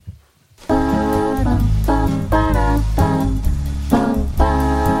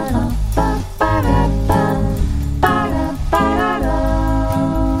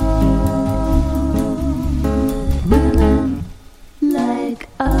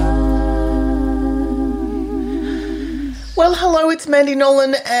Well, hello, it's Mandy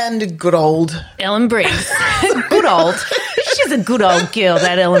Nolan and good old Ellen Briggs. Good old. She's a good old girl,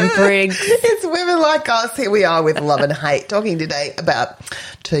 that Ellen Briggs. It's women like us. Here we are with Love and Hate, talking today about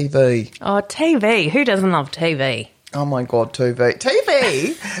TV. Oh, TV. Who doesn't love TV? Oh, my God, TV.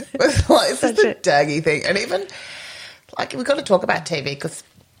 TV was like such a daggy thing. And even, like, we've got to talk about TV because,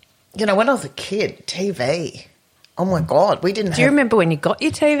 you know, when I was a kid, TV, oh, my God, we didn't Do you remember when you got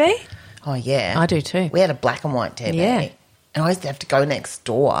your TV? Oh, yeah. I do too. We had a black and white TV. Yeah. And I used to have to go next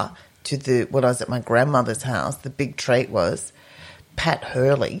door to when I was at my grandmother's house. The big treat was Pat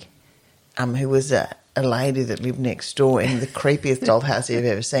Hurley, who was a lady that lived next door in the creepiest old house you've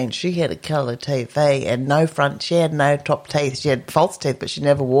ever seen. She had a colour TV and no front. She had no top teeth. She had false teeth, but she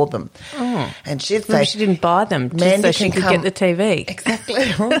never wore them. Oh. And she'd say... Maybe she didn't buy them just so she could get the TV.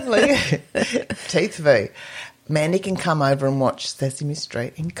 Exactly, probably. Teeth V. Mandy can come over and watch Sesame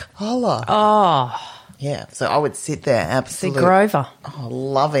Street in colour. Oh. Yeah, so I would sit there absolutely... See Grover. Oh,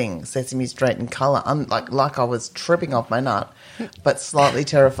 loving Sesame Street in colour. I'm like I was tripping off my nut, but slightly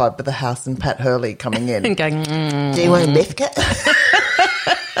terrified by the house and Pat Hurley coming in. And going, Do you want a biscuit?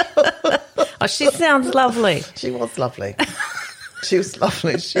 Oh, she sounds lovely. She was lovely. She was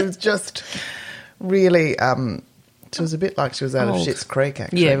lovely. She was just really... she was a bit like she was out of Schitt's Creek,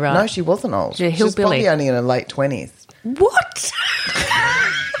 actually. Yeah, right. No, she wasn't old. She's a She was hillbilly. probably only in her late 20s. What?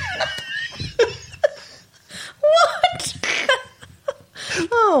 What?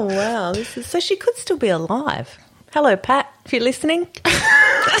 Oh, wow. So she could still be alive. Hello, Pat, if you're listening.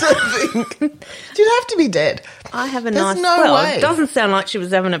 I don't think... She'd have to be dead. I have a There's nice... no way. It doesn't sound like she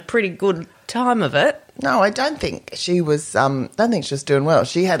was having a pretty good time of it. No, I don't think she was... don't think she was doing well.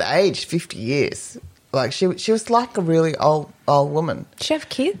 She had aged 50 years. Like, she was like a really old woman. Did she have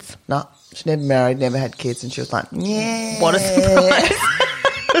kids? No, she never married, never had kids, and she was like, yeah. What a surprise.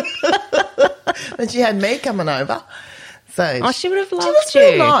 And she had me coming over. So Oh, she would have loved you. She was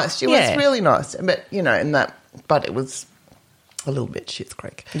really nice. She Yeah. was really nice. But, you know, but it was a little bit Schitt's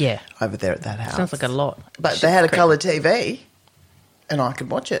Creek. Yeah. Over there at that house. Sounds like a lot. But they had a colour TV, and I could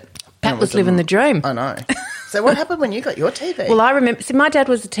watch it. Pat And it was living the dream. I know. So what happened when you got your TV? Well, I remember... See, my dad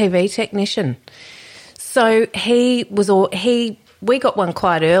was a TV technician. So we got one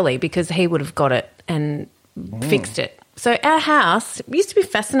quite early because he would have got it and fixed it. So our house used to be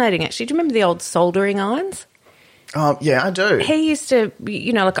fascinating, actually. Do you remember the old soldering irons? Yeah, I do. He used to,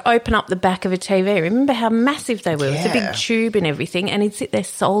 like open up the back of a TV. Remember how massive they were? It was a Yeah. big tube and everything, and he'd sit there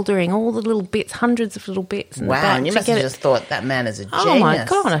soldering all the little bits, hundreds of little bits in the Wow, back and you to must get have it. just thought that man is a genius. Oh my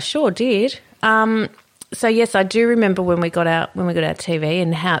God, I sure did. So yes, I do remember when we got our TV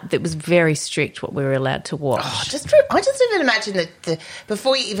and how it was very strict what we were allowed to watch. I just even imagine that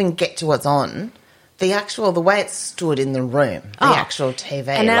before you even get to what's on, the way it stood in the room, the actual TV.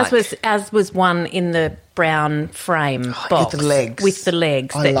 And as was one in the brown frame box. With the legs. With the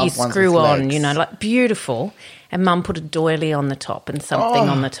legs I that love you ones screw with on, legs. like beautiful. And Mum put a doily on the top and something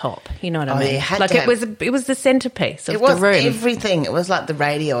on the top. You know what I mean? you had like to it was the centrepiece of it was the room. everything. It was like the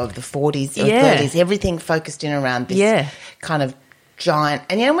radio of the 40s or Yeah. 30s. Everything focused in around this kind of giant.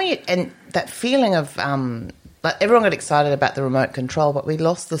 And you know and that feeling of like everyone got excited about the remote control, but we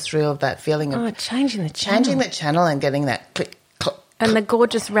lost the thrill of that feeling of changing the channel. and getting that click, click. And the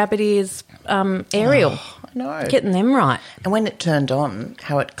gorgeous rabbit ears aerial. I know. Getting them right. And when it turned on,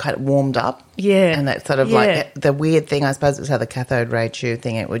 how it kind of warmed up. Yeah. And that sort of like the weird thing, I suppose it was how the cathode ray tube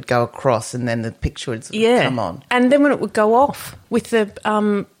thing, it would go across and then the picture would sort of come on. And then when it would go off with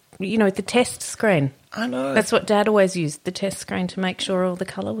the, with the test screen. I know. That's what Dad always used, the test screen, to make sure all the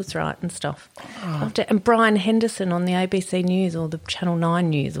colour was right and stuff. Loved it. And Brian Henderson on the ABC News or the Channel 9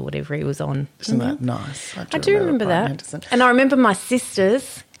 News or whatever he was on. Isn't that nice? I do remember Brian that. Henderson. And I remember my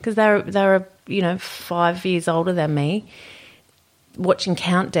sisters, because they were 5 years older than me, watching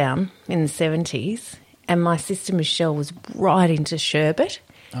Countdown in the 70s. And my sister Michelle was right into Sherbet.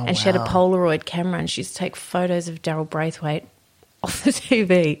 Oh, and she had a Polaroid camera and she used to take photos of Daryl Braithwaite off the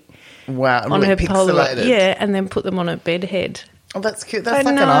TV. Wow, On really her pixelated. Polaroid. Yeah, and then put them on her bed head. Oh, that's cute. That's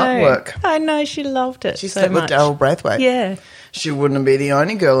like an artwork. I know, she loved it She so slept with much. Daryl Braithwaite. Yeah. She wouldn't be the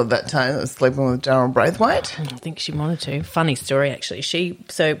only girl at that time that was sleeping with Daryl Braithwaite. I think she wanted to. Funny story, actually.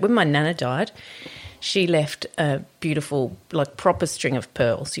 So when my nana died, she left a beautiful, like, proper string of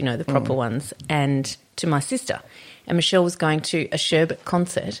pearls, the proper ones, and to my sister. And Michelle was going to a Sherbet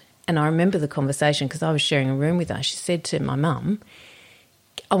concert, and I remember the conversation because I was sharing a room with her. She said to my mum,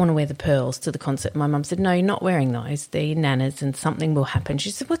 I want to wear the pearls to the concert. My mum said, no, you're not wearing those. They're your nana's and something will happen.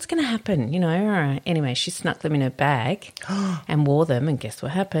 She said, what's going to happen? All right. Anyway, she snuck them in her bag and wore them, and guess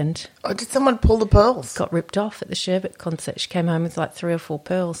what happened? Oh, did someone pull the pearls? Got ripped off at the Sherbet concert. She came home with like 3 or 4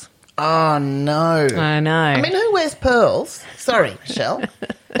 pearls. Oh, no. I know. I mean, who wears pearls? Sorry, Michelle.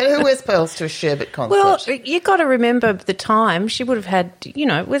 But who wears pearls to a Sherbet concert? Well, you got to remember the time. She would have had,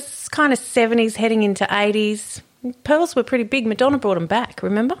 it was kind of 70s heading into 80s. Pearls were pretty big. Madonna brought them back,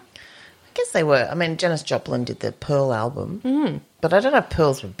 remember? I guess they were. I mean, Janis Joplin did the Pearl album. But I don't know if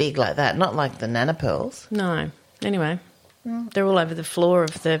pearls were big like that, not like the Nana pearls. No. Anyway, they're all over the floor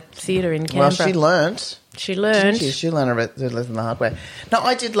of the theatre in Canberra. Well, she learnt. She learned. She learned a lesson the hard way. No,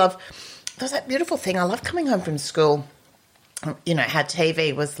 I did love... There was that beautiful thing. I loved coming home from school, how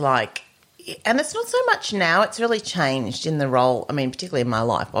TV was like... And it's not so much now. It's really changed in the role. I mean, particularly in my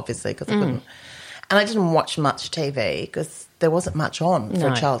life, obviously, because I couldn't... And I didn't watch much TV because there wasn't much on for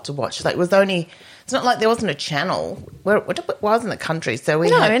a child to watch. Like, it was only... It's not like there wasn't a channel. Where it was in the country, so we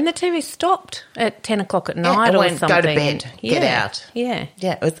had... and the TV stopped at 10 o'clock at night or something. Go to bed, get out. Yeah.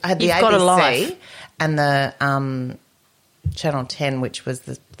 Yeah, I had the You've ABC got a life. and the Channel 10, which was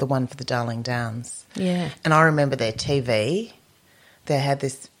the one for the Darling Downs. Yeah. And I remember their TV. They had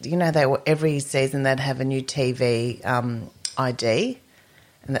this... every season they'd have a new TV ID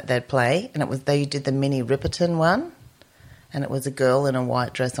and that they'd play. And they did the Minnie Riperton one. And it was a girl in a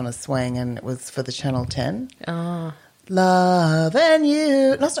white dress on a swing, and it was for the Channel 10. Oh. Love and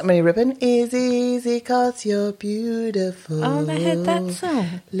you. No, it's not Minnie Ribbon. Is easy 'cause you're beautiful. Oh, they had that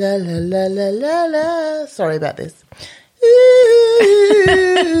song. La, la, la, la, la, la. Sorry about this.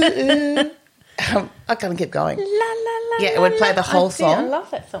 I can't keep going. La, la, la, Yeah, it would play the whole song. I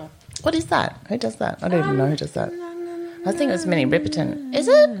love that song. What is that? Who does that? I don't even know who does that. I think it was Minnie Riperton. Is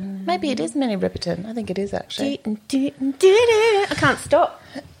it? Maybe it is Minnie Riperton. I think it is, actually. I can't stop.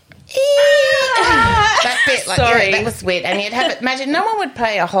 That bit, Sorry. that was weird. And you'd have it. Imagine no one would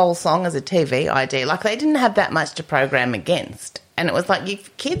play a whole song as a TV ID. Like, they didn't have that much to program against. And it was like your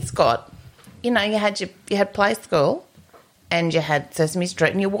kids got, you had Play School and you had Sesame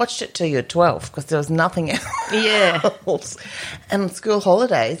Street, and you watched it till you were 12 because there was nothing else. Yeah. And school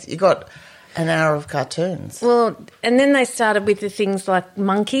holidays, you got an hour of cartoons. Well, and then they started with the things like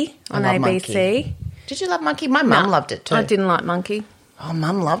Monkey on I love ABC. Monkey. Did you love Monkey? My mum loved it too. I didn't like Monkey. Oh,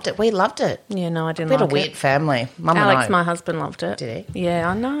 Mum loved it. We loved it. Yeah, no, I didn't We had like a weird family. Mum Alex, and I. my husband, loved it. Did he? Yeah,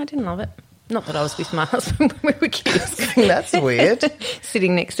 I know. I didn't love it. Not that I was with my husband when we were kids. That's weird.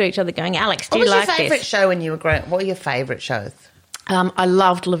 Sitting next to each other going, Alex, do What you was like your favourite this? show when you were growing up? What were your favourite shows? I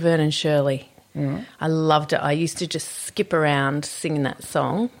loved Laverne and Shirley. I loved it. I used to just skip around singing that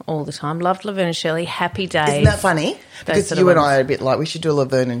song all the time. Loved Laverne and Shirley. Happy Days. Isn't that funny? Because sort of you and ones. I are a bit like, we should do a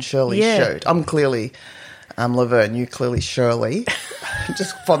Laverne and Shirley show. I'm clearly Laverne, you clearly Shirley.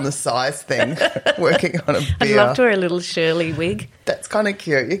 Just on the size thing, working on a I'd beer. love to wear a little Shirley wig. That's kind of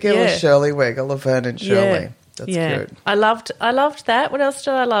cute. You get a Shirley wig, a Laverne and Shirley. That's cute. I loved that. What else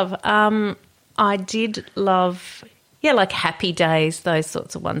did I love? I did love... Yeah, like Happy Days, those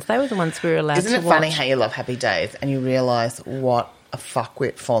sorts of ones. They were the ones we were allowed to watch. Isn't it funny how you love Happy Days and you realise what a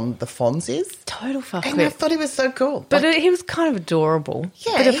fuckwit the Fonz is? Total fuckwit. And I thought he was so cool. But he was kind of adorable.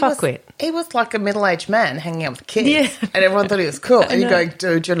 Yeah, but a fuckwit. He was like a middle-aged man hanging out with kids. Yeah. And everyone thought he was cool. And you're going,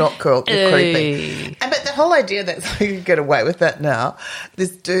 dude, you're not cool. You're creepy. But the whole idea that you can get away with that now, this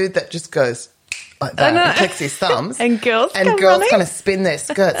dude that just goes like that and clicks his thumbs. And girls kind of spin their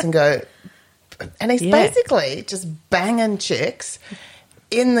skirts and go... And he's basically just banging chicks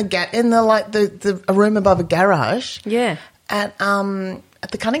in the a room above a garage. Yeah. At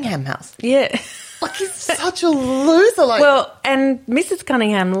the Cunningham house. Yeah. Like, he's such a loser. Like, well, and Mrs.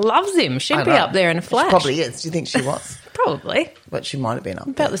 Cunningham loves him. She'd be up there in a flash. She probably is. Do you think she was? Probably. But she might have been up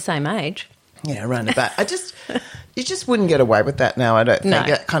there. About the same age. Yeah, around about. You just wouldn't get away with that now, I don't think. No.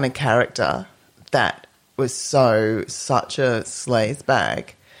 That kind of character that was such a sleaze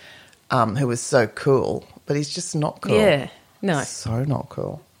bag, who was so cool, but he's just not cool. Yeah, no. So not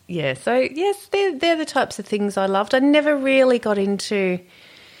cool. Yeah, so yes, they're the types of things I loved. I never really got into,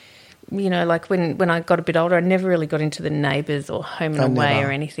 like when I got a bit older, I never really got into the Neighbours or Home and Away never.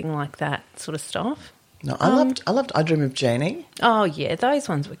 or anything like that sort of stuff. No, I loved I Dream of Jeannie. Oh yeah, those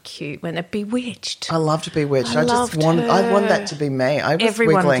ones were cute when they're Bewitched. I loved Bewitched. I loved want her. that to be me. I was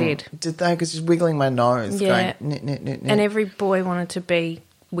Everyone wiggling. did. they? Because just wiggling my nose, Yeah. going nit, nit, nit, nit. And every boy wanted to be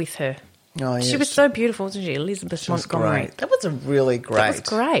with her. Oh, yeah, She was so beautiful, wasn't she? Elizabeth She was Montgomery. great. That was a really great.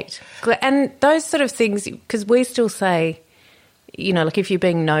 That was great. And those sort of things, because we still say, like if you're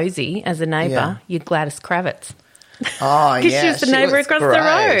being nosy as a neighbour, Yeah. you're Gladys Kravitz. Oh, Because yeah. she was the she neighbour was across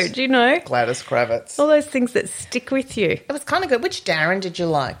great. the road, Gladys Kravitz. All those things that stick with you. It was kind of good. Which Darren did you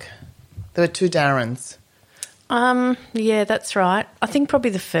like? There were two Darrens. Yeah, that's right. I think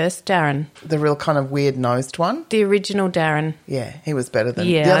probably the first Darren, The real kind of weird-nosed one. the original Darren. Yeah, he was better than...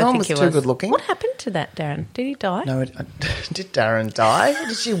 Yeah, the other I one think was he too good looking. What happened to that Darren? Did he die? No, did Darren die?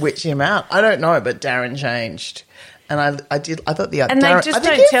 Did she witch him out? I don't know, but Darren changed. And I thought the other... And Darren, they just I think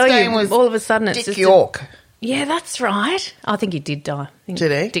don't his tell name you. was All of a sudden, it's Dick just York. Yeah, that's right. I think he did die. I think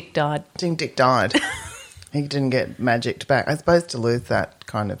Did he? Dick died. I think Dick died. He didn't get magicked back. I suppose to lose that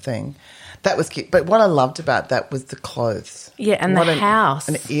kind of thing. That was cute. But what I loved about that was the clothes. Yeah, and What the house.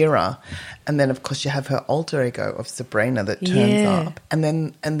 An era. And then, of course, you have her alter ego of Sabrina that turns up. And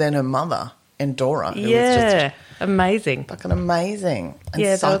then her mother, Endora. Who was just amazing. fucking amazing. And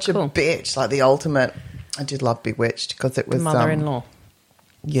Yeah, they such were cool. a bitch. Like the ultimate... I did love Bewitched because it was... Mother-in-law.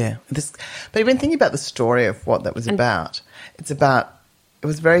 Yeah. But you've been thinking about the story of what that was about. It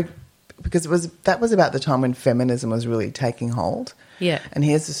was very... Because that was about the time when feminism was really taking hold. Yeah. And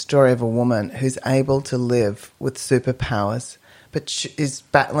here's the story of a woman who's able to live with superpowers, but she is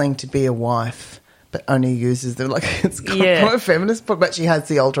battling to be a wife, but only uses them. Like, it's kind of a feminist book, but she has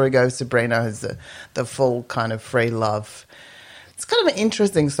the alter ego of Sabrina, who's the full kind of free love. It's kind of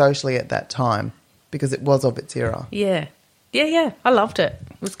interesting socially at that time because it was of its era. Yeah. Yeah. I loved it.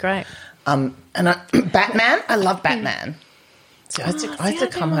 It was great. Batman, I love Batman. So I used to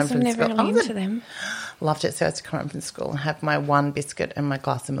come home from never school. really into them. Loved it. So I used to come home from school and have my one biscuit and my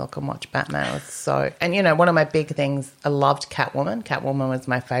glass of milk and watch Batman. It was so... And, you know, one of my big things, I loved Catwoman. Catwoman was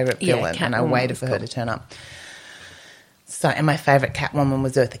my favourite villain and I waited for her to turn up. So, and my favourite Catwoman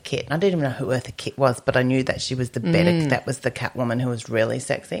was Eartha Kitt. And I didn't even know who Eartha Kitt was, but I knew that she was the better... That was the Catwoman who was really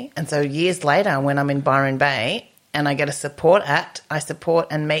sexy. And so years later, when I'm in Byron Bay... and I get a support act, I support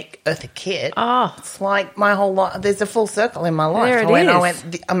and meet Eartha Kitt. Oh. It's like my whole life. There's a full circle in my life. There it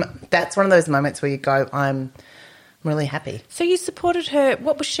is. That's one of those moments where you go, I'm really happy. So you supported her.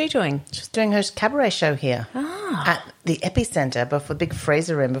 What was she doing? She was doing her cabaret show here at the Epicenter, before the big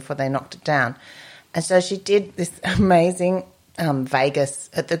freezer room, before they knocked it down. And so she did this amazing Vegas.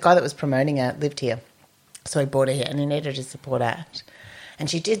 The guy that was promoting her lived here. So he brought her here and he needed a support act. And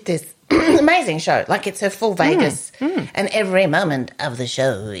she did this amazing show. Like, it's her full Vegas. And every moment of the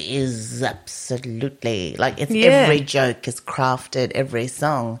show is absolutely... Like, it's every joke is crafted, every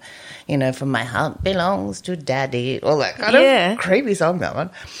song. You know, from My Heart Belongs to Daddy. All that kind of creepy song, that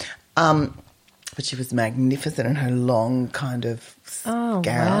one. But she was magnificent in her long kind of gown.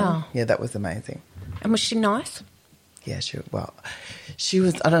 Wow. Yeah, that was amazing. And was she nice? Yeah, she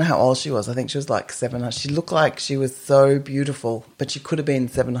was, I don't know how old she was. I think she was like 700. She looked like she was so beautiful, but she could have been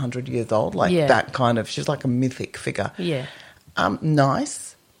 700 years old, like that kind of, she was like a mythic figure. Yeah.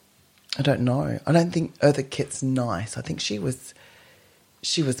 Nice? I don't know. I don't think Eartha Kitt's nice. I think she was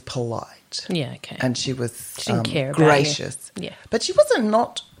polite. Yeah, okay. And she was She didn't care about gracious. you. Yeah. But she wasn't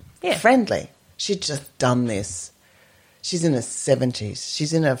not friendly. She'd just done this. She's in her 70s.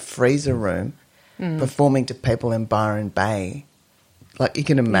 She's in a freezer room performing to people in Byron Bay. Like, you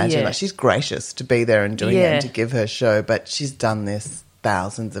can imagine, like, she's gracious to be there and doing it and to give her show, but she's done this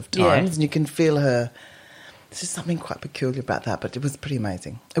thousands of times and you can feel her. There's just something quite peculiar about that, but it was pretty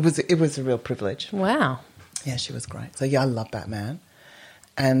amazing. It was a real privilege. Wow. Yeah, she was great. So, yeah, I love Batman.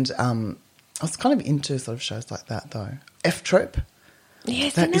 And I was kind of into sort of shows like that, though. F Troop.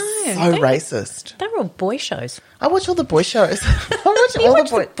 Yes, That I know. is so racist. They were all boy shows. I watch all the boy shows. I watch You all watched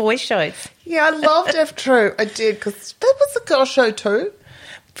the the boy shows. Yeah, I loved F Troop. I did, because that was a girl show too.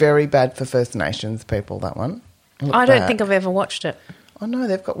 Very bad for First Nations people, that one. I don't think I've ever watched it. Oh, no,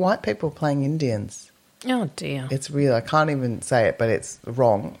 they've got white people playing Indians. Oh, dear. It's real. I can't even say it, but it's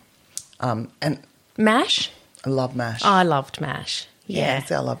wrong. And MASH? I love MASH. I loved MASH. Yeah.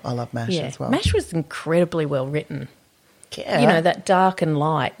 See, I love MASH as well. MASH was incredibly well written. Yeah. You know, that dark and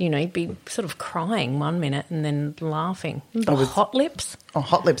light, you know, you'd be sort of crying one minute and then laughing. Remember Hot Lips? Oh,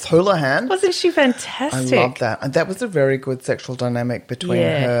 Hot Lips Houlihan. Wasn't she fantastic? I love that. And that was a very good sexual dynamic between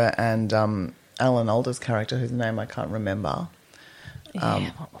her and Alan Alda's character, whose name I can't remember. It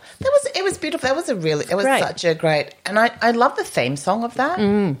was beautiful. It was such a great, and I love the theme song of that.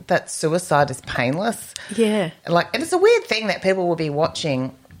 That suicide is painless. Yeah. Like, and it's a weird thing that people will be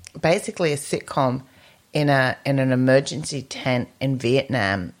watching, basically a sitcom in an emergency tent in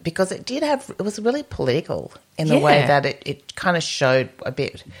Vietnam, because it was really political in the way that it kind of showed a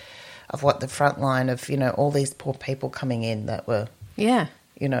bit of what the front line of, you know, all these poor people coming in that were, you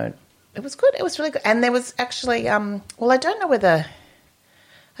know, it was good. It was really good. And there was actually, I don't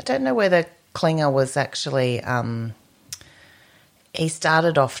know whether Klinger was actually, he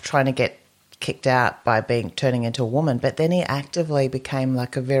started off trying to get kicked out by turning into a woman, but then he actively became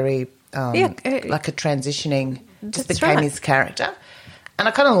like a very, like a transitioning, just became his character. And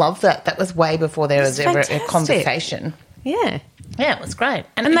I kind of love that. That was way before there was ever a fantastic. conversation. Yeah. Yeah, it was great.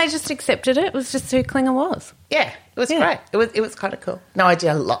 And they just accepted it. It was just who Klinger was. Yeah, it was great. It was kind of cool. No, I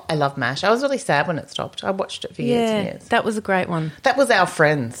love MASH. I was really sad when it stopped. I watched it for years and years. That was a great one. That was our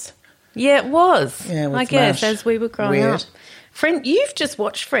Friends. Yeah, it was. Yeah, with I guess, MASH. as we were growing Weird. up. You've just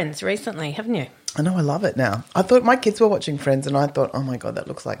watched Friends recently, haven't you? I know, I love it now. I thought my kids were watching Friends and I thought, oh my God, that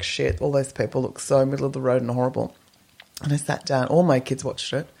looks like shit. All those people look so middle of the road and horrible. And I sat down, all my kids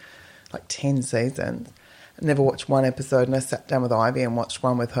watched it, like 10 seasons. I never watched one episode, and I sat down with Ivy and watched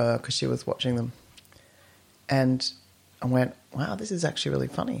one with her because she was watching them. And I went, wow, this is actually really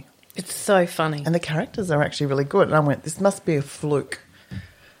funny. It's so funny. And the characters are actually really good. And I went, this must be a fluke.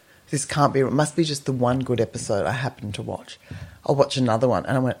 This can't be, it must be just the one good episode I happened to watch. I'll watch another one.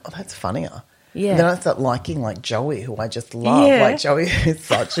 And I went, oh, that's funnier. Yeah. And then I start liking like Joey, who I just love. Yeah. Like Joey is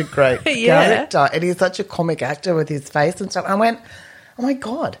such a great character. And he's such a comic actor with his face and stuff. And I went, oh my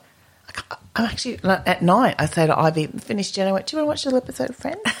God. I'm actually, like, at night, I say to Ivy, finished dinner, I went, do you want to watch a little episode of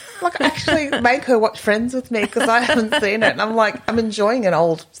Friends? Like, I actually make her watch Friends with me because I haven't seen it. And I'm like, I'm enjoying an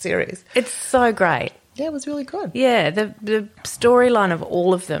old series. It's so great. Yeah, it was really good. Yeah, the storyline of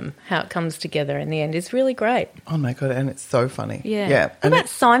all of them, how it comes together in the end, is really great. Oh my God, and it's so funny. Yeah. Yeah. What And about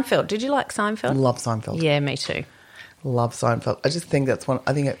Seinfeld? Did you like I Seinfeld? love Seinfeld. Yeah, me too. Love Seinfeld. I just think that's one.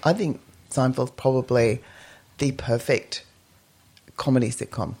 I think Seinfeld's probably the perfect comedy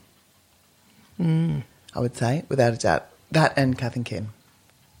sitcom. I would say, without a doubt, that and Kath and Kim,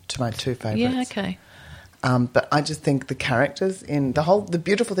 to my two favourites. Yeah, okay. But I just think the characters in the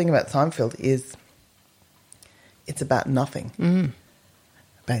beautiful thing about Seinfeld is it's about nothing,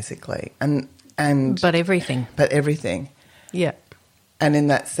 basically, and But everything. but everything. Yeah. And in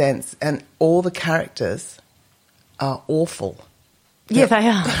that sense, and all the characters are awful. Yeah, they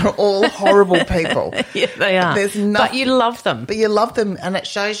are. They're all horrible people. Yeah, they are. There's But you love them. But you love them, and it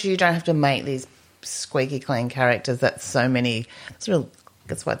shows you don't have to make these squeaky clean characters. That's so many. That's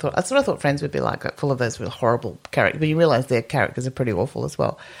what I thought. That's what I thought Friends would be like full of those really horrible characters. But you realise their characters are pretty awful as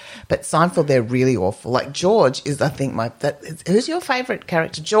well. But Seinfeld, they're really awful. Like George is, I think, who's your favourite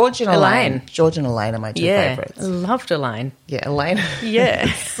character? George and Elaine. George and Elaine are my two favourites. I loved Elaine. Yeah, Elaine.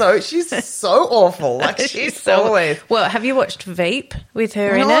 Yeah. So she's so awful. Like she's so always. Well, have you watched Veep with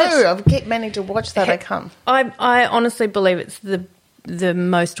her in it? No, I keep meaning to watch that. I can't. I honestly believe it's the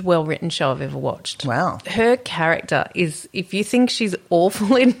most well-written show I've ever watched. Wow. Her character is, if you think she's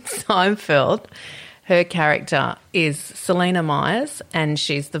awful in Seinfeld, her character is Selena Myers, and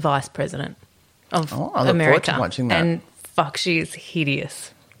she's the vice president of I look forward America. to watching that. And fuck, she is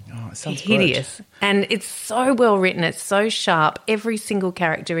hideous. Oh, it sounds Hideous. And it's so well written. It's so sharp. Every single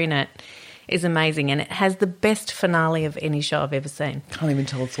character in it is amazing, and it has the best finale of any show I've ever seen. good. Can't even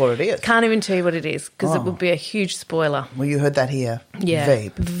tell us what it is. Can't even tell you what it is because it would be a huge spoiler. Well, you heard that here. Yeah.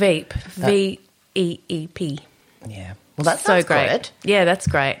 Veep. Veep. Veep. Yeah. Well, that's So great. good. Yeah, that's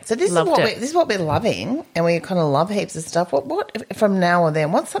great. So this Loved is what we're loving, and we kind of love heaps of stuff. What from now or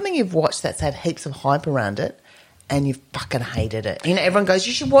then? What's something you've watched that's had heaps of hype around it, and you've fucking hated it? You know, everyone goes,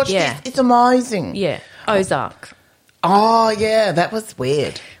 "You should watch Yeah. this. It's amazing." Yeah. Ozark. Oh yeah, that was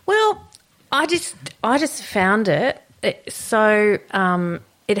weird. Well, I just found it so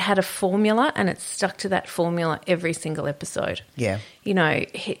it had a formula, and it stuck to that formula every single episode. Yeah. You know,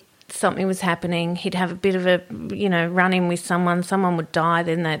 something was happening. He'd have a bit of a, run in with someone. Someone would die.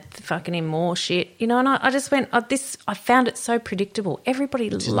 Then they'd fucking him more shit. And I just went, I found it so predictable. Everybody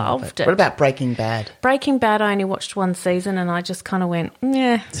loved it. What about Breaking Bad? Breaking Bad, I only watched one season, and I just kind of went,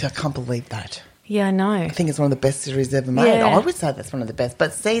 yeah. See, I can't believe that. Yeah, I know. I think it's one of the best series ever made. Yeah. I would say that's one of the best.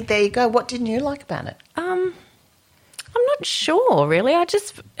 But see, there you go. What didn't you like about it? I'm not sure, really.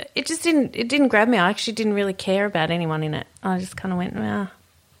 It didn't grab me. I actually didn't really care about anyone in it. I just kind of went, well.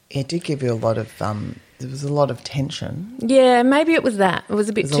 It did give you a lot of, there was a lot of tension. Yeah, maybe it was that. It was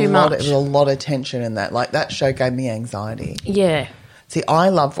a bit too much. There was a lot of tension in that. Like, that show gave me anxiety. Yeah. See, I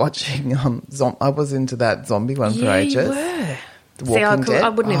love watching, I was into that zombie one for ages. You were. The See, Walking Dead. I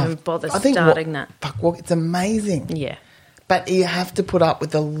wouldn't even bother starting that. It's amazing. Yeah. But you have to put up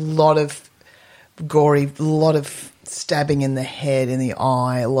with a lot of gory, a lot of stabbing in the head, in the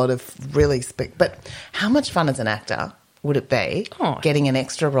eye, a lot of really... But how much fun as an actor would it be getting an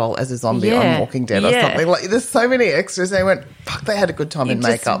extra role as a zombie on Walking Dead or something? Like, there's so many extras. They went, fuck, they had a good time in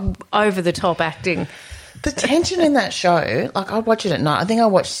makeup. Over-the-top acting. The tension in that show, like, I'd watch it at night. I think I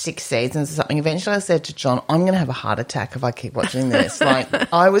watched 6 seasons or something. Eventually I said to John, I'm going to have a heart attack if I keep watching this.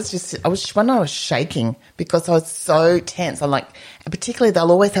 Like, I was shaking because I was so tense. I'm like, particularly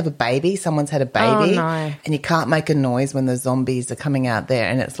they'll always have a baby. Someone's had a baby. Oh, no. And you can't make a noise when the zombies are coming out there.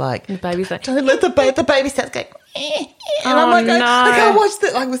 And it's like, The baby's like, don't let the baby starts going, And I'm like, I can't watch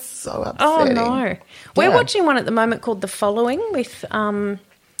that. I was so upsetting. Oh, no. We're watching one at the moment called The Following with,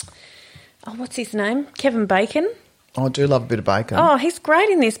 what's his name? Kevin Bacon. Oh, I do love a bit of bacon. Oh, he's great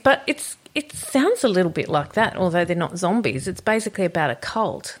in this, but it sounds a little bit like that, although they're not zombies. It's basically about a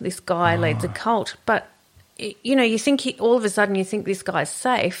cult. This guy leads a cult, but you know, you think all of a sudden you think this guy's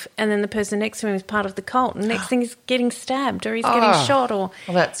safe, and then the person next to him is part of the cult, and next thing he's getting stabbed or he's getting shot, or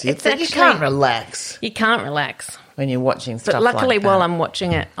well, that's it. You can't relax. You can't relax when you're watching stuff. But luckily, like that. while I'm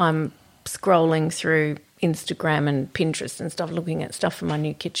watching it, I'm scrolling through Instagram and Pinterest and stuff, looking at stuff for my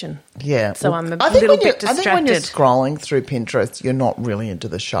new kitchen. Yeah. So I'm a little bit distracted. I think when you're scrolling through Pinterest, you're not really into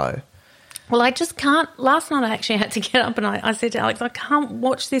the show. Well, I just can't. Last night I actually had to get up and I said to Alex, I can't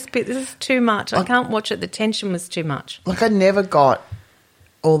watch this bit. This is too much. I can't watch it. The tension was too much. Like I never got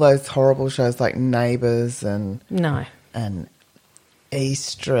all those horrible shows like Neighbours and E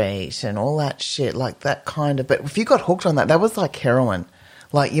Street and all that shit, like that kind of. But if you got hooked on that, that was like heroin.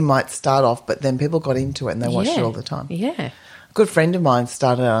 Like you might start off, but then people got into it and they watched it all the time. Yeah. A good friend of mine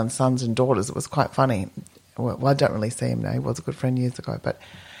started out on Sons and Daughters. It was quite funny. Well, I don't really see him now. He was a good friend years ago, but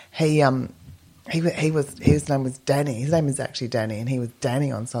his name was Danny. His name is actually Danny, and he was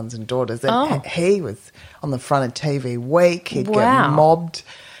Danny on Sons and Daughters. And he was on the front of TV Week. He'd get mobbed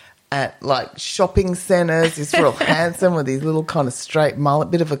at like shopping centres. He's real handsome with his little kind of straight mullet,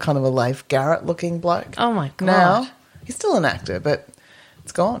 bit of a kind of a Leif Garrett looking bloke. Oh my God. Now he's still an actor, but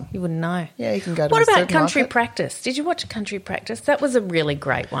it's gone. You wouldn't know. Yeah, you can go to What a about Country supermarket. Practice? Did you watch Country Practice? That was a really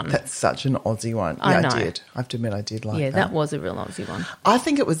great one. That's such an Aussie one. Yeah, I did. I have to admit I did like that. Yeah, that was a real Aussie one. I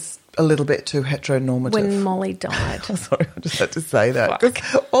think it was a little bit too heteronormative. When Molly died. I'm sorry, I just had to say that.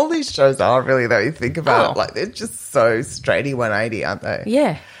 Because all these shows are really, though, you think about it, like they're just so straighty 180, aren't they?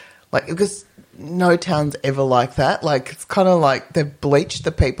 Yeah. Like, because no town's ever like that. Like, it's kind of like they've bleached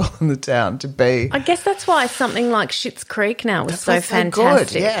the people in the town to be... I guess that's why something like Schitt's Creek now was so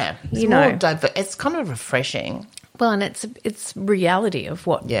fantastic. Good, yeah. It's more it's kind of refreshing. Well, and it's reality of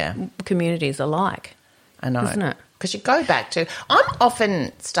what communities are like. I know. Isn't it? Because you go back to... I'm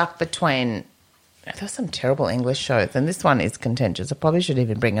often stuck between... There's some terrible English shows, and this one is contentious. I probably shouldn't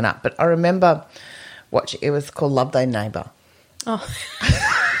even bring it up. But I remember watching... It was called Love Thy Neighbour. Oh.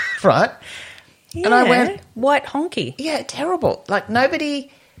 Right? Yeah. And I went... White honky. Yeah, terrible. Like,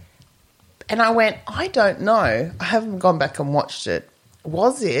 nobody... And I went, I don't know. I haven't gone back and watched it.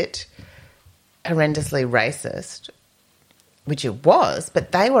 Was it horrendously racist? Which it was,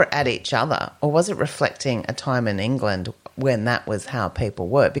 but they were at each other. Or was it reflecting a time in England when that was how people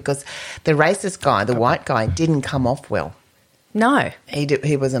were? Because the racist guy, the white guy, didn't come off well. No.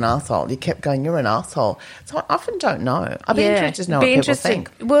 He was an arsehole. You kept going, you're an arsehole. So I often don't know. I'd be interested to know what people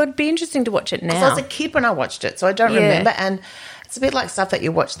think. Well, it'd be interesting to watch it now. Because I was a kid when I watched it, so I don't remember. And it's a bit like stuff that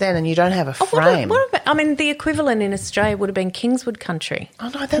you watch then and you don't have a frame. What about, I mean, the equivalent in Australia would have been Kingswood Country. Oh,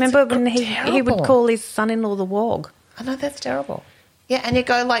 no, that's Remember when he terrible. would call his son-in-law the Wog? I know, that's terrible. Yeah, and you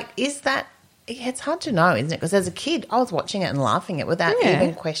go like, is that... It's hard to know, isn't it? Because as a kid, I was watching it and laughing it without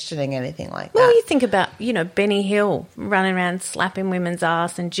even questioning anything like that. Well, you think about, Benny Hill running around slapping women's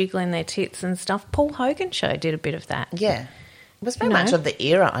ass and jiggling their tits and stuff. Paul Hogan show did a bit of that. Yeah. It was very much of the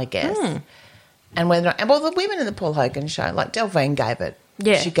era, I guess. And the women in the Paul Hogan show, like Delvine gave it.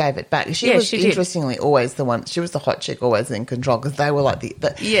 Yeah. She gave it back. She was interestingly always the one, she was the hot chick always in control because they were like they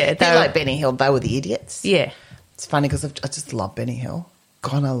were like Benny Hill, they were the idiots. Yeah. It's funny because I just love Benny Hill.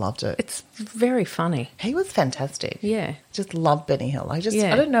 God, I loved it. It's very funny. He was fantastic. Yeah. Just loved Benny Hill. I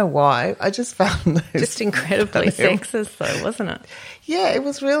don't know why. I just found those. Just incredibly sexist though, wasn't it? Yeah, it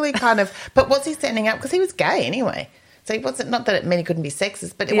was really kind of, but was he standing up? Because he was gay anyway. So he wasn't, not that it meant he couldn't be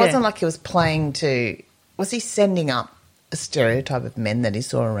sexist, but it wasn't like he was playing to, was he sending up a stereotype of men that he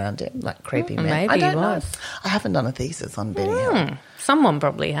saw around him, like creepy men? Maybe I don't he was. know. I haven't done a thesis on Benny Hill. Someone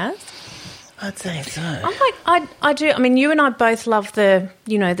probably has. I'd say so. I do. I mean, you and I both love the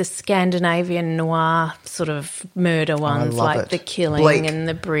Scandinavian noir sort of murder ones, like The Killing Bleak. and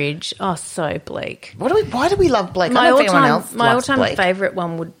The Bridge. Oh, so bleak. Why do we love Blake? My all-time favourite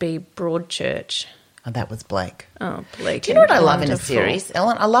one would be Broadchurch. Oh, that was Blake. Oh, Blake. Do you know what I love in a series,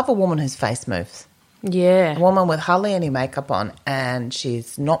 Ellen? I love a woman whose face moves. Yeah. A woman with hardly any makeup on and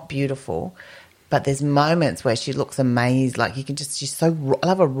she's not beautiful, but there's moments where she looks amazed. Like she's so raw. I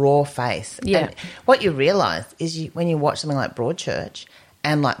love a raw face. Yeah. And what you realise is when you watch something like Broadchurch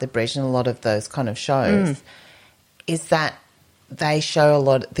and like The Bridge and a lot of those kind of shows is that they show a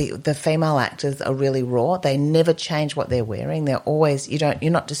lot. The female actors are really raw. They never change what they're wearing. They're always you're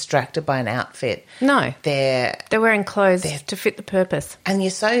not distracted by an outfit. No, they're wearing clothes to fit the purpose. And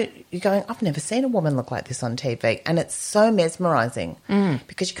you're going, I've never seen a woman look like this on TV, and it's so mesmerising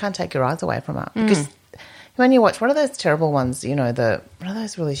because you can't take your eyes away from her. Because When you watch, what are those terrible ones, what are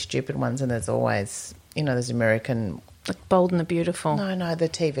those really stupid ones, and there's always, those American... Like Bold and the Beautiful. No, the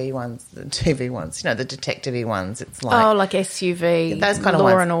TV ones, the detective-y ones. It's like... Oh, like SUV, those kind of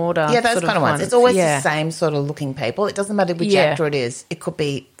Law ones. and Order. Yeah, those kind of ones. It's always the same sort of looking people. It doesn't matter which actor it is. It could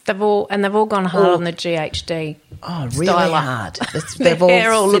be... They've all gone hard on the GHD. Oh, really styler. hard. Their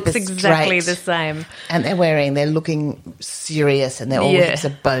hair all looks exactly the same. And they're looking serious, and they're all heaps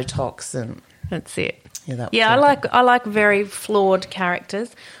of Botox and... That's it. Yeah, I like very flawed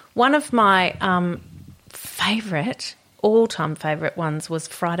characters. One of my all-time favourite ones was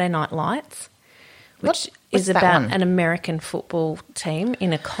Friday Night Lights, which is about an American football team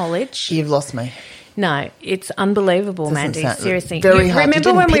in a college. You've lost me. No, it's unbelievable, Mandy. Seriously, very hard.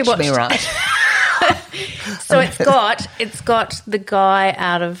 Remember when we watched? Me right. So it's got the guy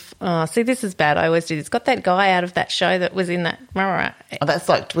out of. Oh, see, this is bad. I always do this. It's got that guy out of that show that was in that. Oh, that's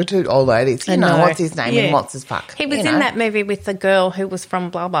like we're two old ladies. You know what's his name and what's his fuck. He was in that movie with the girl who was from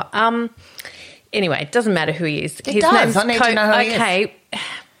blah blah. Anyway, it doesn't matter who he is. His name's I need to know who he is. Okay.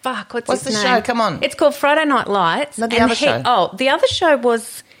 Fuck, what's his the name? show? Come on. It's called Friday Night Lights. No, the other show. Oh, the other show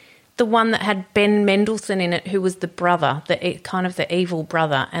was the one that had Ben Mendelsohn in it, who was the brother, the evil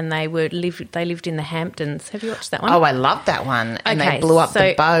brother, and they lived in the Hamptons. Have you watched that one? Oh, I love that one. And they blew up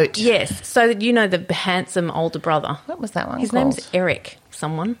the boat. Yes. So the handsome older brother. What was that one His called? name's Eric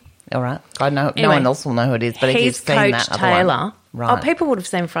someone. All right. I know anyway, no one else will know who it is, but if you've seen Coach that other Taylor. one. Right. Oh, people would have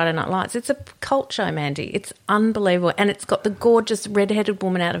seen Friday Night Lights. It's a cult show, Mandy. It's unbelievable. And it's got the gorgeous red-headed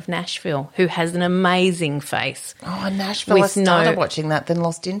woman out of Nashville who has an amazing face. Oh, Nashville. I started watching that, then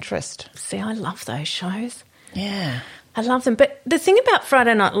lost interest. See, I love those shows. Yeah. I love them. But the thing about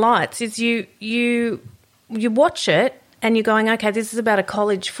Friday Night Lights is you watch it and you're going, okay, this is about a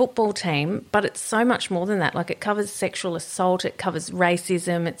college football team, but it's so much more than that. Like, it covers sexual assault, it covers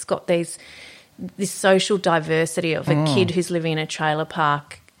racism, it's got this social diversity of a kid who's living in a trailer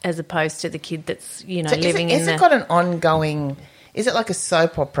park as opposed to the kid that's, living in Has it got an ongoing... Is it like a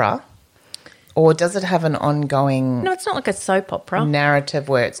soap opera? Or does it have an ongoing... No, it's not like a soap opera. ...narrative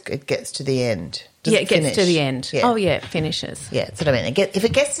where it gets to the end? It gets to the end. Yeah. Oh, yeah, it finishes. Yeah, that's what I mean. If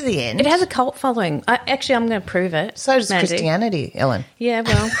it gets to the end... It has a cult following. I'm going to prove it. So does Mandy. Christianity, Ellen. Yeah,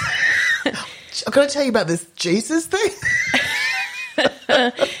 well... I've got to tell you about this Jesus thing.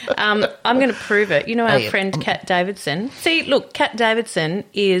 I'm going to prove it. You know our friend Kat Davidson? See, look, Kat Davidson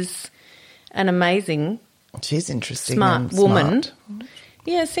is an amazing... She's interesting smart woman.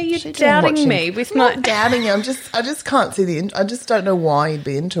 Yeah, see, you're doubting me with my... Not doubting you. I just can't see I just don't know why you'd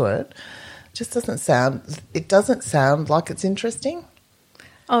be into it. It just doesn't sound like it's interesting.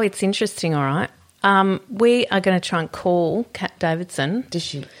 Oh, it's interesting, all right. We are going to try and call Kat Davidson. Is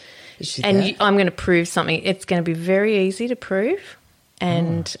she and I'm going to prove something. It's going to be very easy to prove.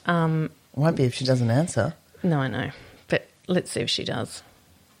 And it won't be if she doesn't answer. No, I know. But let's see if she does.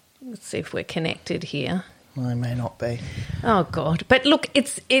 Let's see if we're connected here. Well, I may not be. Oh, God. But look,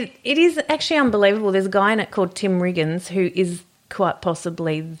 it is actually unbelievable. There's a guy in it called Tim Riggins who is quite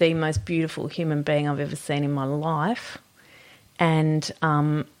possibly the most beautiful human being I've ever seen in my life. And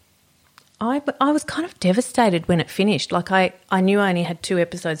I was kind of devastated when it finished. Like, I knew I only had 2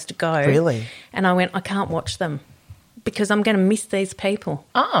 episodes to go. Really? And I went, I can't watch them because I'm going to miss these people.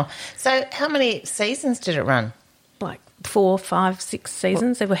 Oh, so how many seasons did it run? Like 4, 5, 6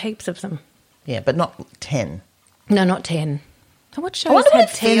 seasons. There were heaps of them. Yeah, but not 10. No, not 10. What shows had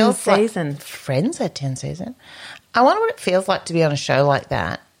 10 seasons? Like Friends had 10 seasons. I wonder what it feels like to be on a show like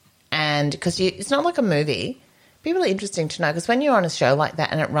that. And because it's not like a movie. It'd be really interesting to know, because when you're on a show like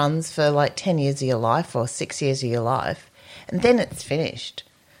that and it runs for like 10 years of your life or 6 years of your life, and then it's finished.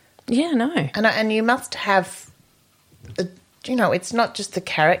 Yeah, no. And you must have, it's not just the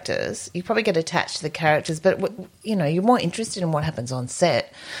characters. You probably get attached to the characters, but, you're more interested in what happens on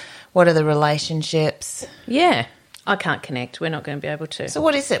set. What are the relationships? Yeah. I can't connect. We're not going to be able to. So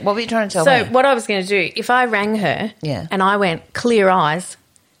what is it? What were you trying to tell me? So what I was going to do, if I rang her and I went clear eyes,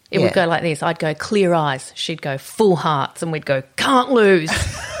 it would go like this. I'd go clear eyes. She'd go full hearts, and we'd go can't lose.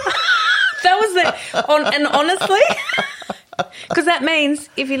 That was and honestly, because that means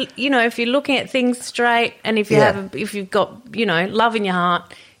if you're looking at things straight, and if you've got love in your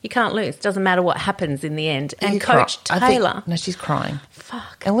heart, you can't lose. Doesn't matter what happens in the end. And Coach Taylor, no, she's crying.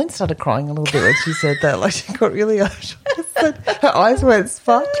 Fuck. Ellen started crying a little bit when she said that. Like, she got really her eyes went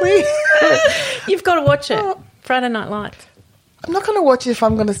sparkly. You've got to watch it. Friday Night Lights. I'm not going to watch it if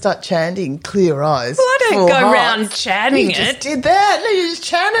I'm going to start chanting clear eyes. Well, I don't go around chanting it. You just did that. No, you just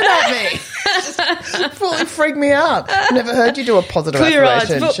chanted at me. Full absolutely freaked me out. Never heard you do a positive Clear eyes.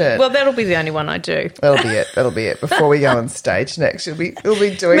 affirmation shirt. Well, that'll be the only one I do. That'll be it. Before we go on stage next, we'll be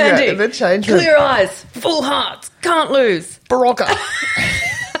doing Mandy, that in the change room. clear eyes, full hearts, can't lose. Barocca.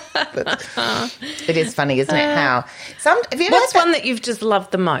 But it is funny, isn't it? How have you ever What's had one that you've just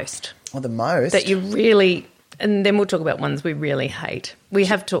loved the most? the most That you really, and then we'll talk about ones we really hate. We've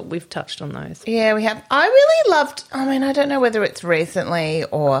touched on those. Yeah, we have. I really loved. I mean, I don't know whether it's recently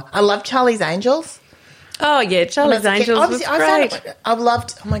or I love Charlie's Angels. Oh yeah, Charlie's Angels was great. I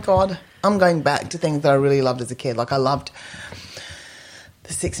loved. Oh my God, I'm going back to things that I really loved as a kid. Like I loved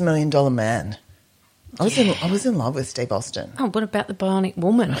the $6 Million Man. I was in love with Steve Austin. Oh, what about the Bionic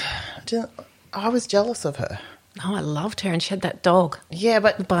Woman? I was jealous of her. Oh, I loved her, and she had that dog, Yeah,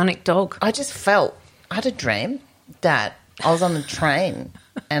 the but Bionic dog. I just felt I had a dream that I was on a train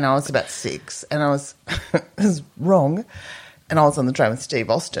and I was about 6 and I was it was wrong, and I was on the train with Steve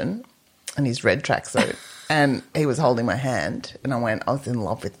Austin and his red tracksuit and he was holding my hand and I was in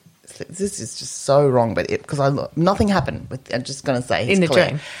love with. This is just so wrong, but because nothing happened. I'm just going to say In the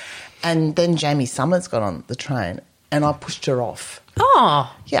dream. And then Jamie Summers got on the train and I pushed her off.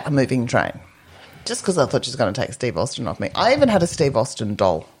 Oh, Yeah, a moving train. Just because I thought she was going to take Steve Austin off me. I even had a Steve Austin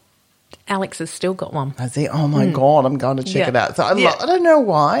doll. Alex has still got one. I see, oh my God, I'm going to check Yeah. it out. So I Yeah. don't know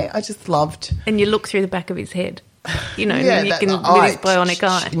why. I just loved. And you look through the back of his head, you know, Yeah, and you that can eye. with his bionic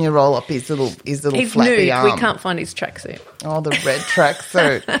eye. And you roll up his little He's flappy nude. arm. We can't find his tracksuit. Oh, the red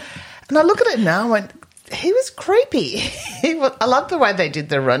tracksuit. And I look at it now and went, he was creepy. I love the way they did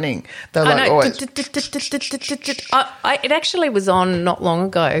the running. They're like, I know. always. It actually was on not long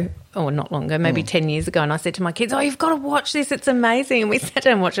ago, maybe 10 years ago, and I said to my kids, "Oh, you've got to watch this. It's amazing." And we sat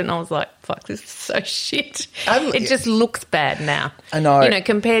down and watched it, and I was like, "Fuck, this is so shit." It just looks bad now. I know. You know,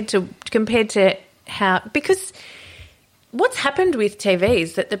 compared to how, because what's happened with TV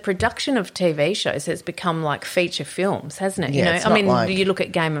is that the production of TV shows has become like feature films, hasn't it? Yeah, You know, it's I not mean, like- you look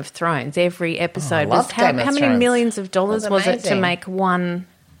at Game of Thrones. Every episode was loved Game of how many Thrones. millions of dollars It was was it to amazing. make one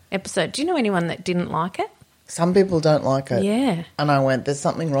episode? Do you know anyone that didn't like it? Some people don't like it. Yeah. And I went, there's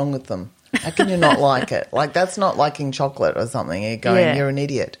something wrong with them. How can you not like it? Like, that's not liking chocolate or something. You're going, Yeah. you're an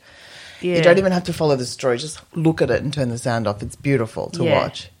idiot. Yeah. You don't even have to follow the story. Just look at it and turn the sound off. It's beautiful to Yeah.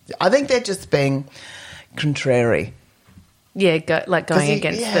 watch. I think they're just being contrary. Yeah, going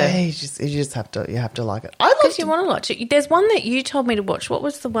against you just have to like it. I love because you want to watch it. There's one that you told me to watch. What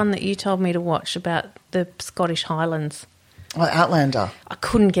was the one that you told me to watch about the Scottish Highlands? Outlander. I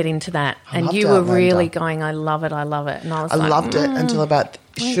couldn't get into that, and loved you were Outlander. really going, I love it, and I was I like, loved it until about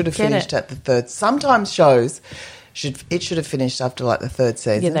should have get finished it. at the third. Sometimes shows should have finished after like the third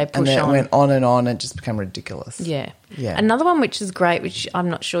season. Yeah, they push and then on. it went on and it just became ridiculous. Yeah. Yeah. Another one which is great, which I'm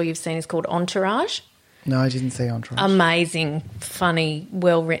not sure you've seen, is called Entourage. No, I didn't see Entourage. Amazing, funny,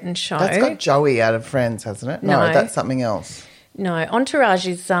 well-written show. That's got Joey out of Friends, hasn't it? No, No. that's something else. No, Entourage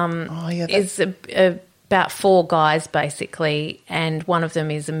is about 4 guys basically, and one of them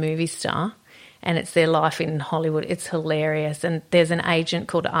is a movie star, and it's their life in Hollywood. It's hilarious, and there's an agent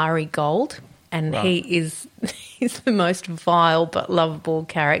called Ari Gold, and he's the most vile but lovable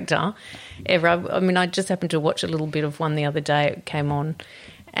character ever. I mean, I just happened to watch a little bit of one the other day. It came on,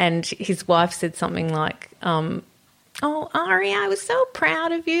 and his wife said something like, "Oh, Ari, I was so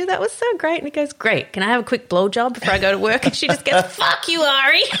proud of you. That was so great." And he goes, "Great. Can I have a quick blowjob before I go to work?" And she just goes, "Fuck you,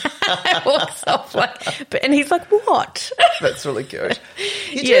 Ari." And walks off and he's like, "What?" That's really good.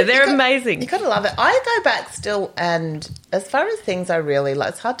 They're amazing. You got to love it. I go back still, and as far as things I really like,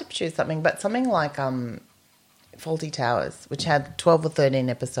 it's hard to choose something, but something like Fawlty Towers, which had 12 or 13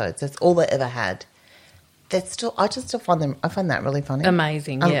 episodes. That's all they ever had. I just still find them. I find that really funny.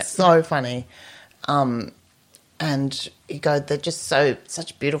 Amazing, yeah. It's so funny. And you go, they're just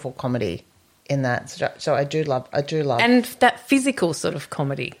such beautiful comedy in that. So I do love. And that physical sort of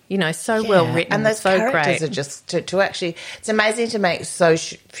comedy, so well written and those so characters great. are just to actually. It's amazing to make so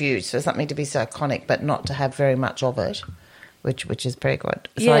few for something to be so iconic, but not to have very much of it, which is pretty good.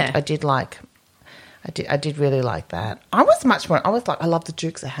 So Yeah. I did like. I did really like that. I was like, I love the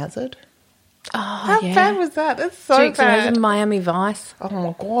Dukes of Hazzard. Oh, How yeah. bad was that? It's so Dukes of bad. Hazzard, Miami Vice. Oh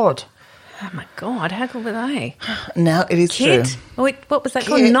my God. Oh, my God. How good were they? Now it is Kid? true. Oh, wait, what was that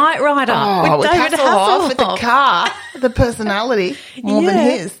called? Kid. Knight Rider. Oh, with David Hasselhoff with the Hasselhoff. car, the personality more than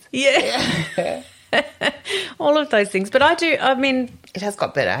his. Yeah. All of those things. But It has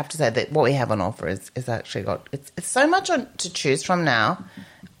got better. I have to say that what we have on offer is actually got it's so much to choose from now.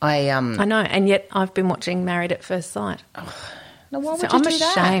 I know, and yet I've been watching Married at First Sight. no, why would So you I'm do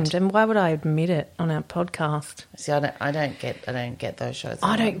ashamed, that? and why would I admit it on our podcast? See, I don't get those shows.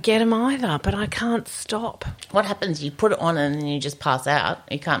 I don't get them either, but I can't stop. What happens? You put it on and then you just pass out.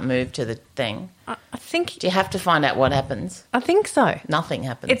 You can't move to the thing. I think Do you have to find out what happens? I think so. Nothing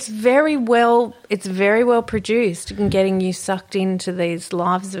happens. It's very well produced and getting you sucked into these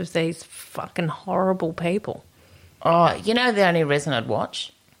lives of these fucking horrible people. Oh, you know, the only reason I'd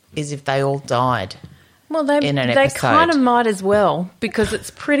watch is if they all died. Well, in an they episode. kind of might as well, because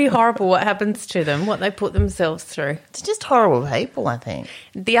it's pretty horrible what happens to them, what they put themselves through. It's just horrible people, I think.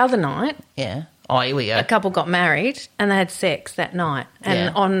 The other night, Yeah. Oh, here we go. a couple got married and they had sex that night. And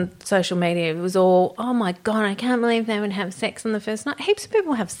Yeah. on social media, it was all, oh my God, I can't believe they would have sex on the first night. Heaps of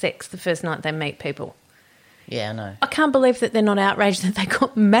people have sex the first night they meet people. Yeah, I know. I can't believe that they're not outraged that they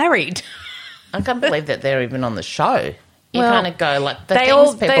got married. I can't believe that they're even on the show. You Well, kind of go like the they things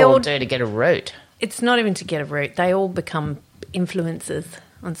all- people they all- will do to get a root. It's not even to get a root. They all become influencers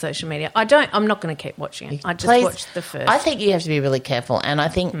on social media. I'm not going to keep watching it. I just Please, watched the first. I think you have to be really careful. And I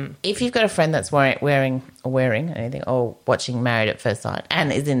think if you've got a friend that's wearing anything or watching Married at First Sight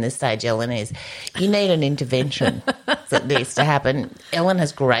and is in this stage, Ellen is, you need an intervention for this to happen. Ellen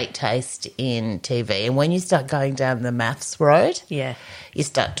has great taste in TV. And when you start going down the maths road, Yeah.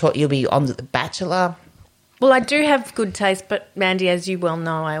 you'll be on to The Bachelor. Well, I do have good taste, but Mandy, as you well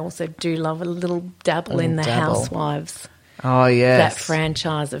know, I also do love a little dabble in the dabble. Housewives. Oh, yes. That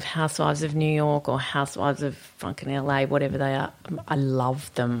franchise of Housewives of New York or Housewives of fucking LA, whatever they are. I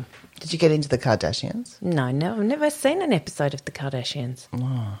love them. Did you get into the Kardashians? No, I've never seen an episode of the Kardashians.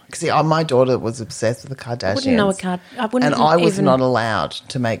 See, my daughter was obsessed with the Kardashians. I wouldn't know I wouldn't and I was even- not allowed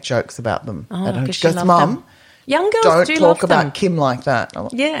to make jokes about them Oh, at home. because She she goes, loved Mum, them. Young girls don't do talk love about them. Kim like that. I'm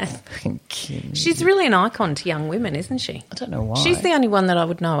like, Yeah. fucking Kim. She's really an icon to young women, isn't she? I don't know why. She's the only one that I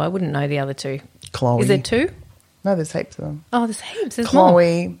would know. I wouldn't know the other two. Chloe. Is there two? No, there's heaps of them. Oh, there's heaps. There's more.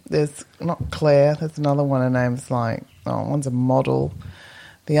 Chloe, there's not Claire, there's another one, her name's like, one's a model,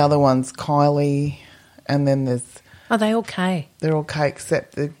 the other one's Kylie, and then Are they okay? they're all okay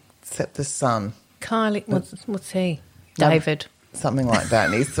except the son, Kylie, what's he? No. David. something like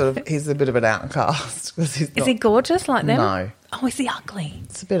that, and he's a bit of an outcast because he's Is not, he gorgeous like them? No. Oh, is he ugly?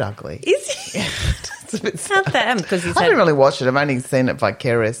 it's a bit ugly. Is he? It's a bit How'd that happen? Because he's I had... haven't really watched it. I've only seen it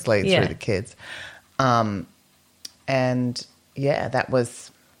vicariously Yeah. through the kids. And yeah, that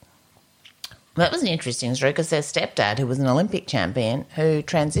was That was an interesting story because their stepdad, who was an Olympic champion, who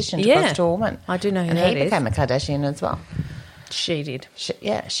transitioned Yeah. across to a woman. I do know who and that he is. became a Kardashian as well. She did. She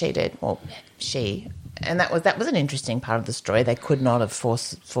did. Well, and that was an interesting part of the story. They could not have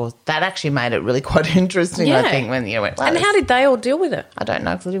forced that. Actually, made it really quite interesting. Yeah. I think when you went. Wow, And how did they all deal with it? I don't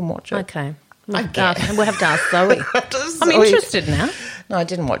know because I didn't watch it. Okay. I get it. We'll have to ask Zoe. I'm Zoe. interested now. No, I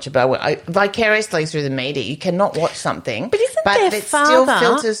didn't watch it, but vicariously through the media, you cannot watch something, But isn't their it still father-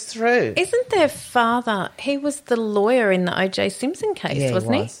 filters through. Isn't their father, he was the lawyer in the O.J. Simpson case, Yeah, he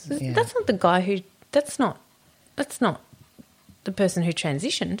wasn't was, he? yeah. That's not the guy who, that's not the person who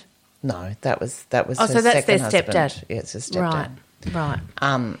transitioned. No, that was. Oh, her so that's their second husband. stepdad. Yeah, it's her stepdad. Right. I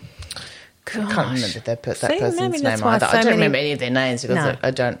can't remember that See, maybe person's that's name why either. so I don't many- remember any of their names because No.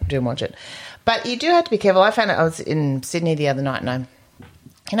 I don't watch it. But you do have to be careful. I found out I was in Sydney the other night, and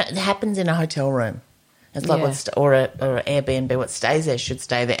it happens in a hotel room. It's like Yeah. or an Airbnb. What stays there should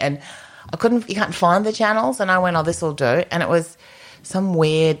stay there. And you can't find the channels. And I went, oh, this will do. And it was some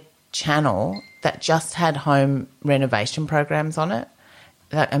weird channel that just had home renovation programs on it,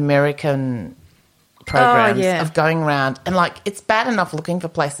 like American programs yeah. of going around. And like, it's bad enough looking for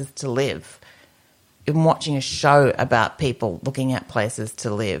places to live and watching a show about people looking at places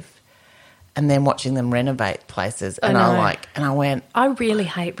to live and then watching them renovate places. And I know. I went, I really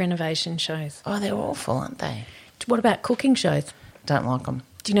hate renovation shows. oh, they're awful, aren't they? What about cooking shows? Don't like them.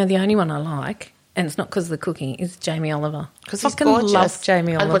 Do you know the only one I like, and it's not because of the cooking, is Jamie Oliver. Because he's Fucking gorgeous. love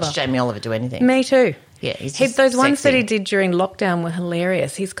Jamie Oliver. I'd watch Jamie Oliver do anything. Me too. Yeah, he's just those ones that sexy. he did during lockdown were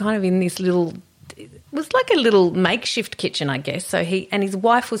hilarious. He's kind of in this little, it was like a little makeshift kitchen, I guess. So and his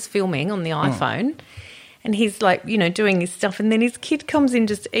wife was filming on the iPhone, and he's like, doing his stuff, and then his kid comes in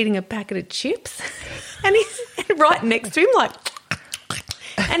just eating a packet of chips, and he's right next to him, like,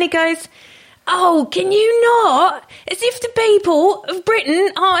 and he goes, "Oh, can you not? As if the people of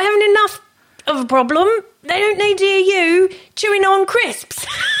Britain aren't having enough of a problem. They don't need to hear you chewing on crisps."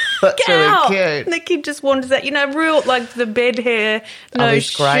 That's Get really out. cute. And the kid just wanders out, real, like the bed hair, no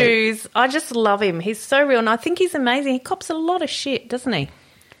he's great. shoes. I just love him. He's so real, and I think he's amazing. He cops a lot of shit, doesn't he?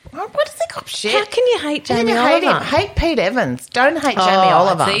 What does he cop shit? How can you hate How can Jamie you hate Oliver? him? Hate Pete Evans. Don't hate Jamie Oh,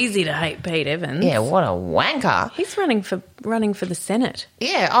 Oliver. It's easy to hate Pete Evans. Yeah, what a wanker. He's running for the Senate.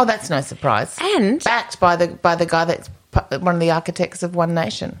 Yeah, oh, that's no surprise. And- backed by the guy that's one of the architects of One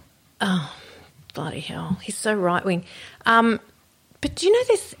Nation. Oh, bloody hell. He's so right-wing. But do you know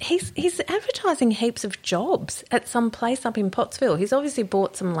this? He's advertising heaps of jobs at some place up in Pottsville. He's obviously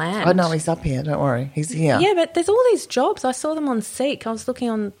bought some land. Oh, no, he's up here. Don't worry. He's here. Yeah, but there's all these jobs. I saw them on Seek. I was looking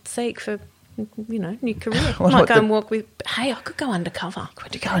on Seek for, new career. Well, Might go and walk with... Hey, I could go undercover.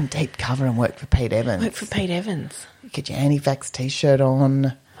 Could you go on deep cover and work for Pete Evans? Work for Pete Evans. Get your anti-vax T-shirt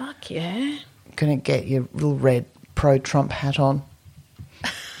on. Fuck yeah. Gonna get your little red pro-Trump hat on.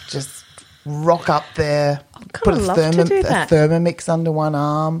 Just rock up there. Put a a Thermomix under one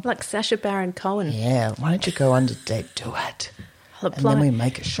arm. Like Sacha Baron Cohen. Yeah, why don't you go under deep? Do it. I'll And then we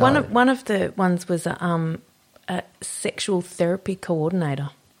make a show. One of the ones was a sexual therapy coordinator.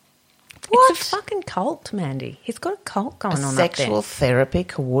 What? It's a fucking cult, Mandy. He's got a cult going on Sexual up therapy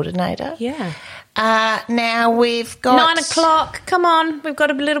coordinator? there. Yeah. Now we've got... 9 o'clock. Come on. We've got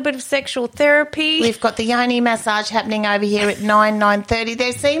a little bit of sexual therapy. We've got the yoni massage happening over here at 9:30.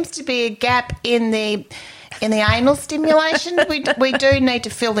 There seems to be a gap in the anal stimulation. We do need to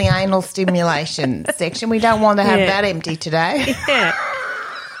fill the anal stimulation section. We don't want to have Yeah. that empty today. Yeah.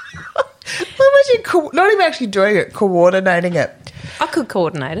 Imagine not even actually doing it, coordinating it. I could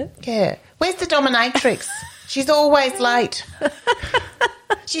coordinate it. Yeah. Where's the dominatrix? She's always late.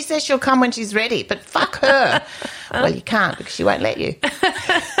 She says she'll come when she's ready, but fuck her. Well, you can't because she won't let you.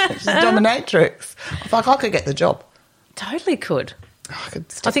 She's a dominatrix. I could get the job. Totally could. I could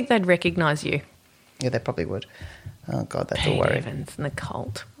I think they'd recognise you. Yeah, they probably would. Oh, God, that's a Pete worry. Evans and the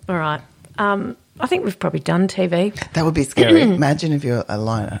cult. All right. I think we've probably done TV. That would be scary. Imagine if you're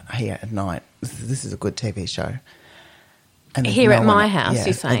alone here at night. This is a good TV show. And there's Here at my one- house, yeah,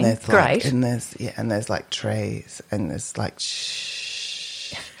 you're saying? and there's Great. And there's like trees, and there's like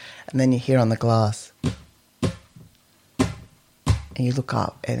shh, and then you hear on the glass, and you look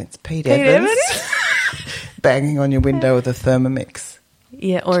up, and it's Pete Evans banging on your window with a Thermomix.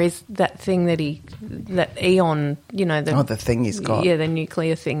 Yeah, or is that thing that Eon, The thing he's got. Yeah, the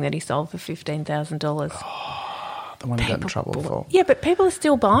nuclear thing that he sold for $15,000. The one he got in trouble for. Yeah, but people are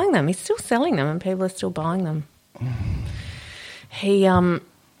still buying them. He's still selling them, and people are still buying them. He,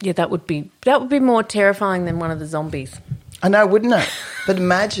 that would be more terrifying than one of the zombies. I know, wouldn't it? But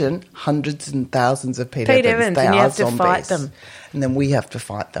imagine hundreds and thousands of Pete Evans. They and are you have zombies. to fight them. And then we have to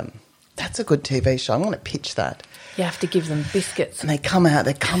fight them. That's a good TV show. I'm going to pitch that. You have to give them biscuits. And they're coming out.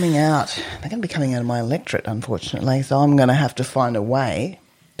 They're going to be coming out of my electorate, unfortunately. So I'm going to have to find a way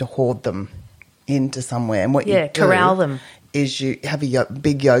to hoard them into somewhere. And what you do corral them. is you have a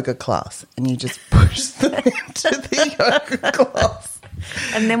big yoga class and you just push them into the yoga class.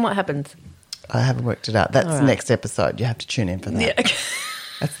 And then what happens? I haven't worked it out. That's All the right. next episode. You have to tune in for that. Yeah, okay.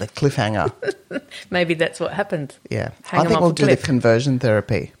 That's the cliffhanger. Maybe that's what happens. Yeah. Hang I 'em think off we'll a do the cliff. conversion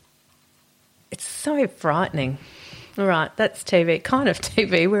therapy. It's so frightening. All right, that's TV. Kind of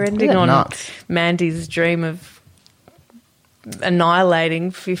TV. We're ending Yeah, on nuts. Mandy's dream of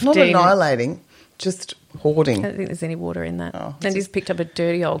annihilating 15. Not annihilating, just hoarding. I don't think there's any water in that. Oh, Mandy's picked up a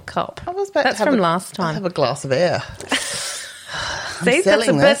dirty old cup. I was about That's to have from a- last I'll time. have a glass of air. See, that's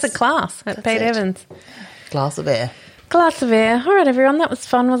selling a this. class at That's Pete it. Evans. Glass of air. Glass of air. All right, everyone, that was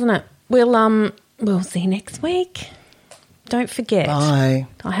fun, wasn't it? We'll see you next week. Don't forget. Bye.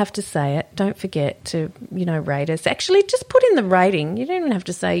 I have to say it. Don't forget to, rate us. Actually, just put in the rating. You don't even have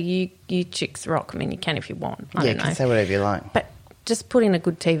to say you chicks rock. I mean, you can if you want. I You don't know. can say whatever you like. But just put in a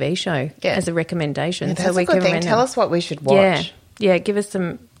good TV show Yeah. as a recommendation. Yeah, that's a good thing. Tell us what we should watch. Yeah, give us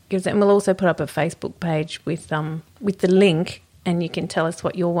and we'll also put up a Facebook page with the link, and you can tell us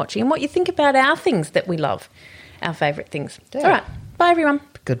what you're watching and what you think about our things that we love, our favourite things. Yeah. All right, bye everyone.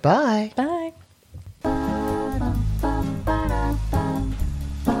 Goodbye. Bye.